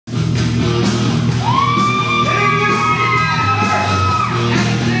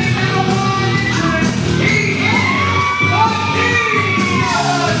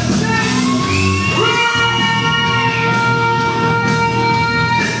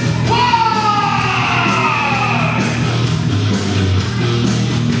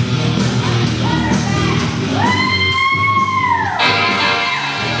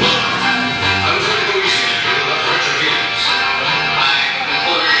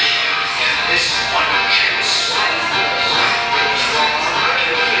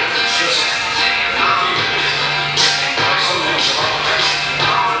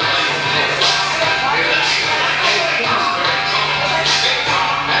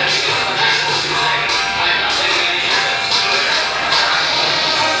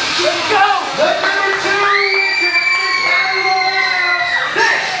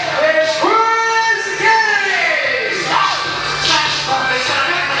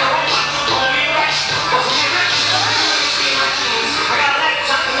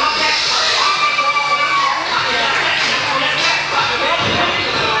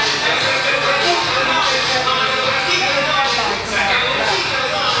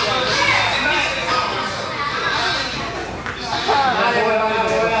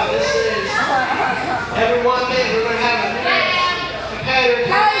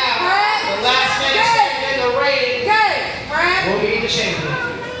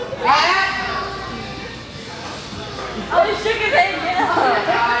Oh, he shook his head. Get up.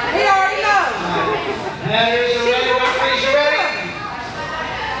 He already knows. Headers are ready. Referees are ready.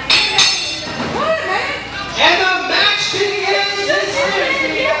 What, man? And the match begins. This is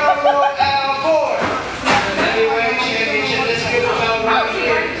the L4. Heavyweight championship. Let's give it a right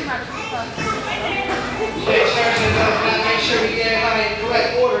here. Jay Sturgeon does not make sure we get it in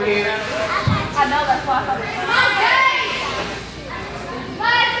correct order here. I know that's why I thought it was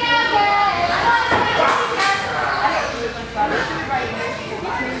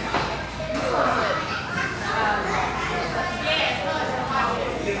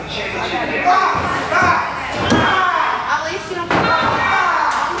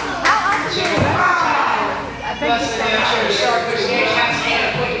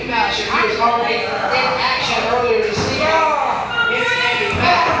Already in action earlier this evening in Sandy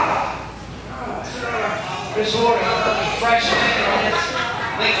Back. Chris Warren, freshman, and it's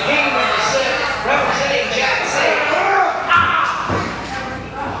the king of the set, representing Jackson.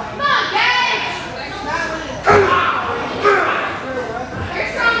 Come on, guys!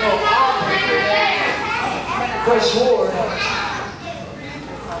 Chris Ward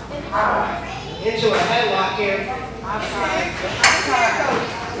into a headlock here.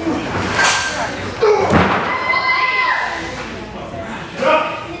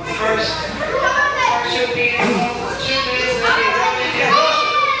 First should be 2 minutes, then be 1 minute.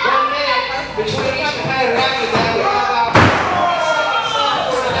 1 minute between each competitor. After that, we have about 4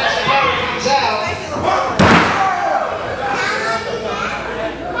 seconds before the next competitor comes out.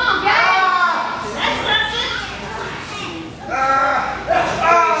 Come on, guys!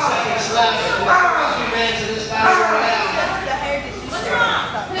 30 seconds left. 2 minutes of this battle royale.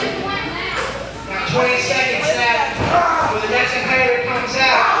 Got 20 seconds left before the next competitor comes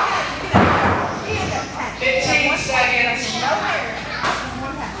out. 15 seconds.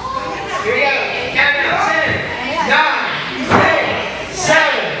 Here we go. Countdown. 10, 9, 8,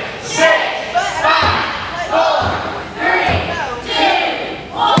 7, 6, 5, 4, 3,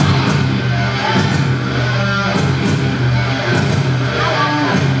 2, 1.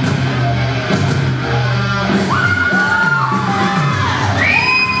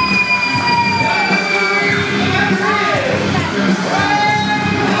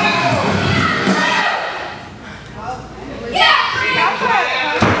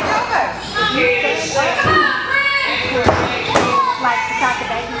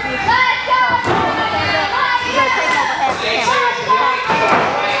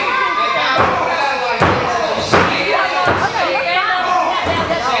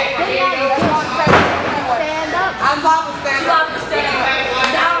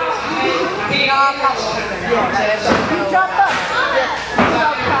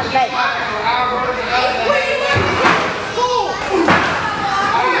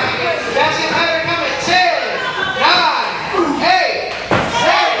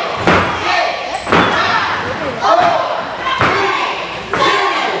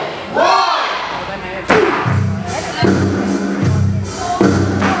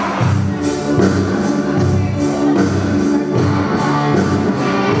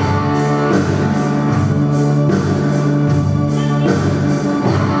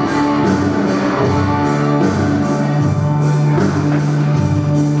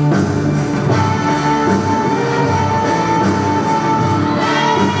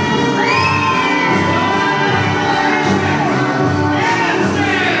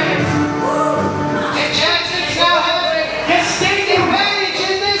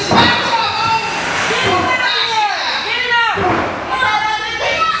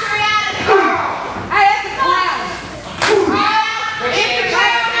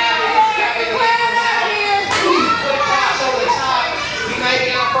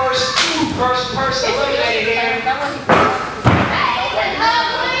 First person eliminated here.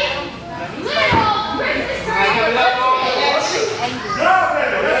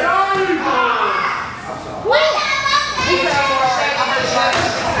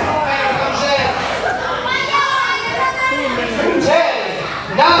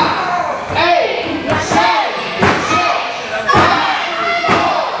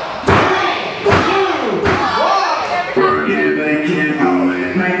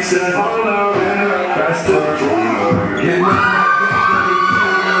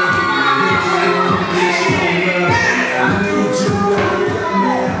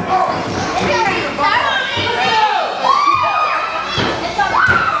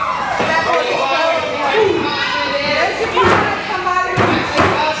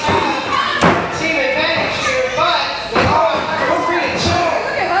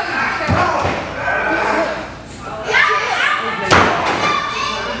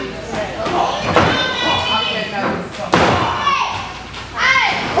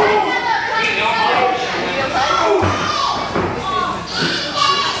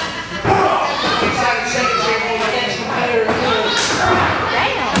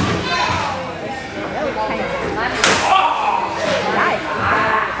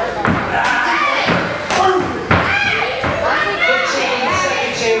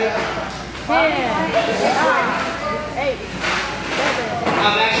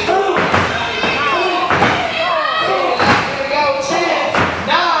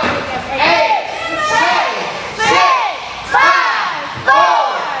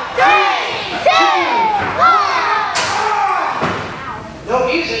 No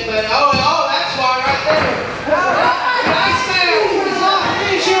music, but oh, that's why right there. Nice man.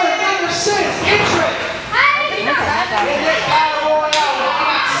 Here's your number 6 entrant. In this battle royale, we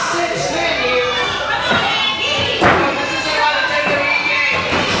got 6 men here. This isn't about to take it easy.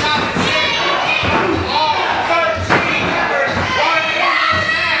 It's not the same. All 13 members are in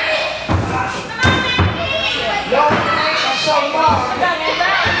this match. No elimination so far.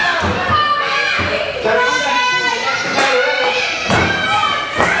 30 seconds. That's the better others.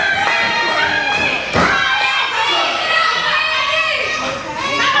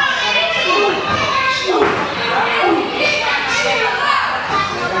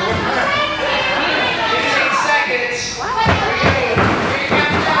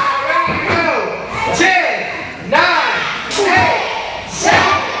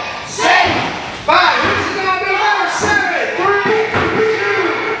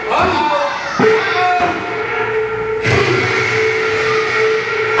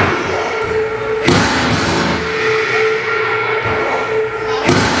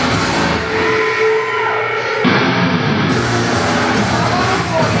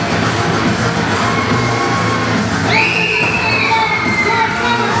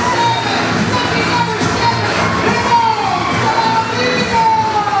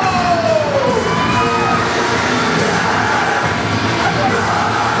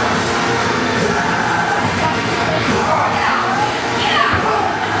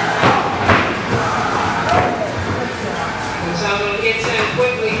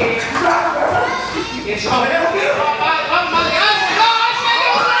 It's all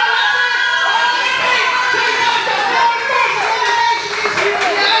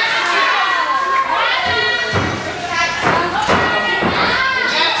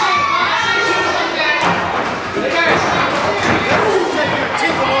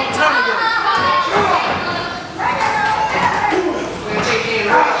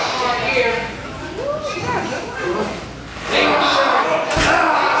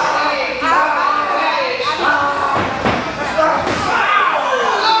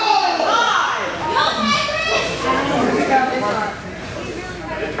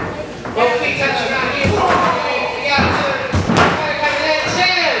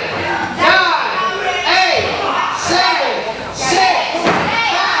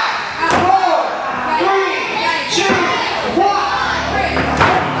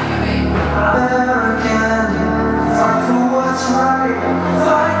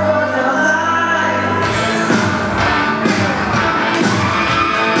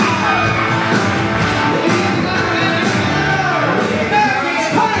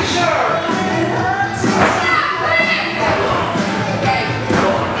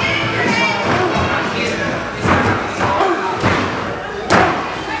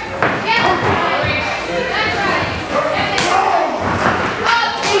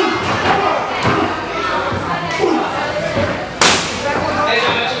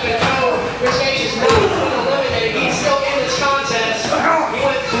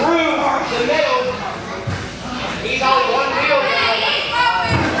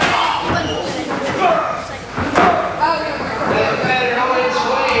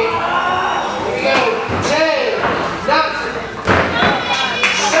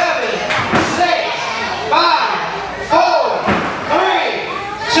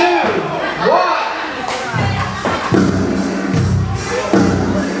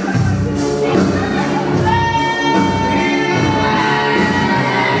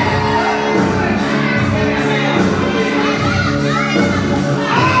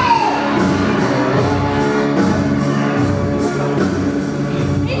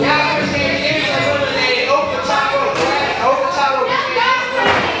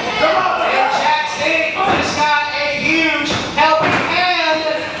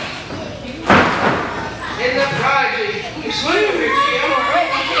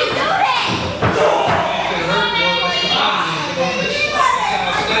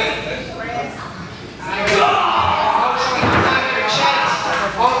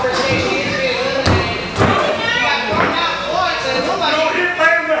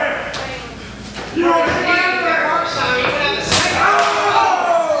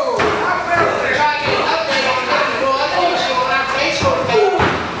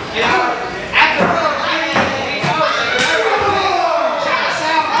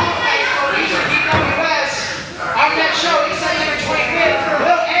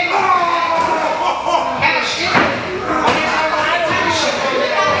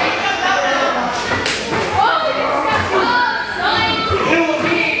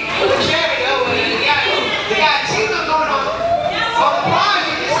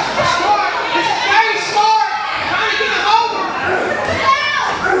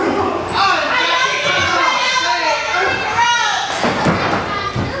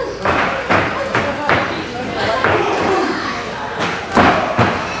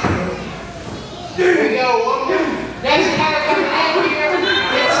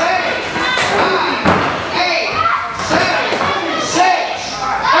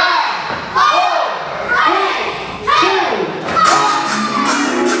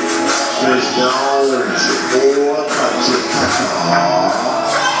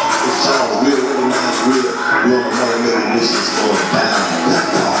We're on monumental missions going back.